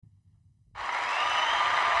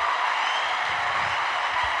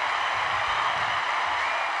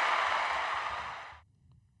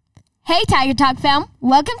Hey, Tiger Talk fam.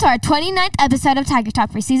 Welcome to our 29th episode of Tiger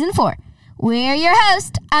Talk for Season 4. We're your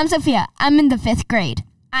hosts. I'm Sophia. I'm in the 5th grade.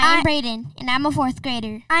 I'm Brayden, and I'm a 4th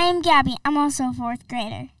grader. I am Gabby. I'm also a 4th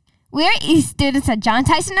grader. We are East students at John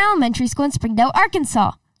Tyson Elementary School in Springdale,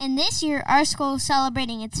 Arkansas. And this year, our school is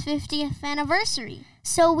celebrating its 50th anniversary.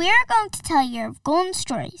 So we are going to tell you of golden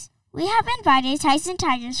stories. We have invited Tyson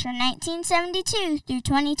Tigers from 1972 through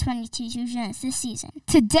 2022 to join us this season.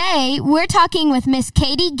 Today, we're talking with Miss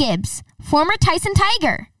Katie Gibbs, former Tyson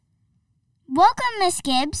Tiger. Welcome, Miss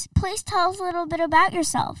Gibbs. Please tell us a little bit about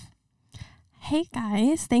yourself. Hey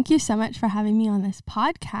guys, thank you so much for having me on this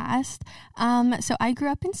podcast. So I grew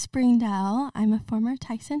up in Springdale. I'm a former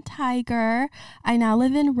Tyson Tiger. I now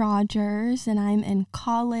live in Rogers, and I'm in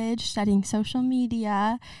college studying social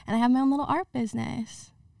media, and I have my own little art business.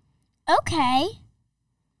 Okay.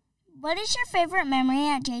 What is your favorite memory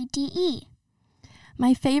at JTE?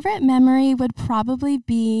 My favorite memory would probably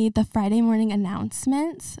be the Friday morning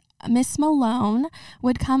announcements. Miss Malone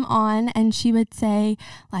would come on and she would say,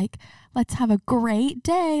 let's have a great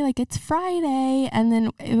day, it's Friday. And then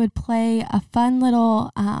it would play a fun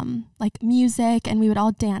little, music, and we would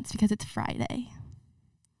all dance because it's Friday.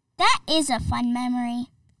 That is a fun memory.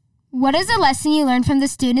 What is a lesson you learned from the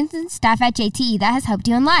students and staff at JTE that has helped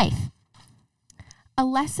you in life? A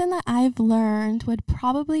lesson that I've learned would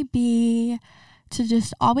probably be to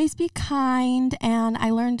just always be kind, and I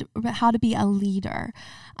learned how to be a leader.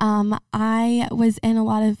 I was in a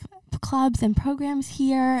lot of clubs and programs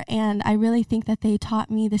here, and I really think that they taught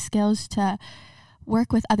me the skills to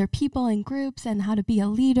work with other people in groups and how to be a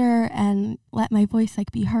leader and let my voice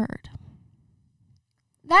be heard.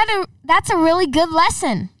 That's a really good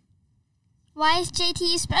lesson. Why is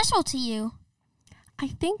JTE special to you? I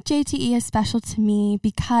think JTE is special to me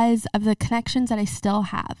because of the connections that I still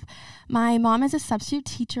have. My mom is a substitute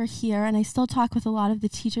teacher here, and I still talk with a lot of the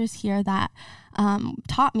teachers here that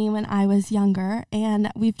taught me when I was younger.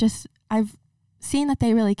 And I've seen that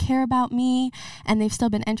they really care about me, and they've still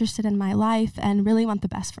been interested in my life and really want the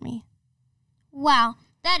best for me. Wow,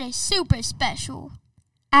 that is super special.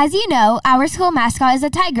 As you know, our school mascot is a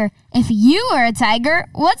tiger. If you were a tiger,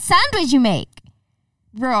 what sound would you make?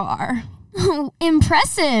 Roar.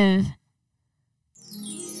 Impressive.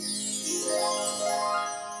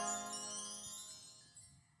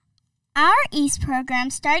 Our East program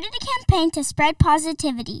started a campaign to spread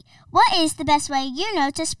positivity. What is the best way you know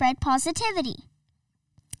to spread positivity?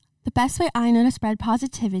 The best way I know to spread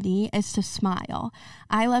positivity is to smile.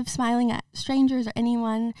 I love smiling at strangers or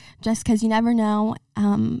anyone just because you never know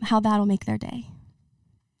how that'll make their day.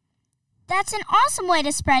 That's an awesome way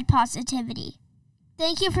to spread positivity.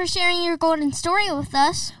 Thank you for sharing your golden story with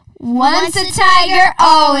us. Once a tiger,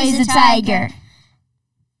 always a tiger.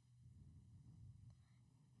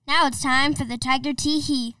 Now it's time for the Tiger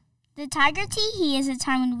Tee-Hee. The Tiger Tee-Hee is a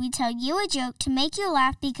time when we tell you a joke to make you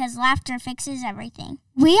laugh because laughter fixes everything.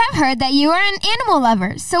 We have heard that you are an animal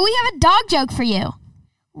lover, so we have a dog joke for you.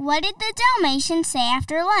 What did the Dalmatian say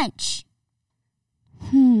after lunch?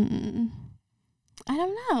 I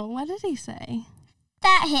don't know. What did he say?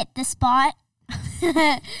 That hit the spot.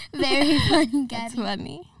 Very funny, Gabby. That's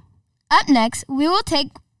funny. Up next, we'll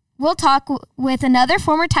talk with another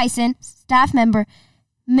former Tyson staff member,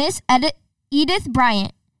 Miss Edith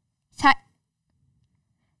Bryant.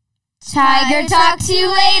 Tiger talk to you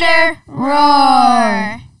later.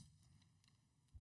 Roar.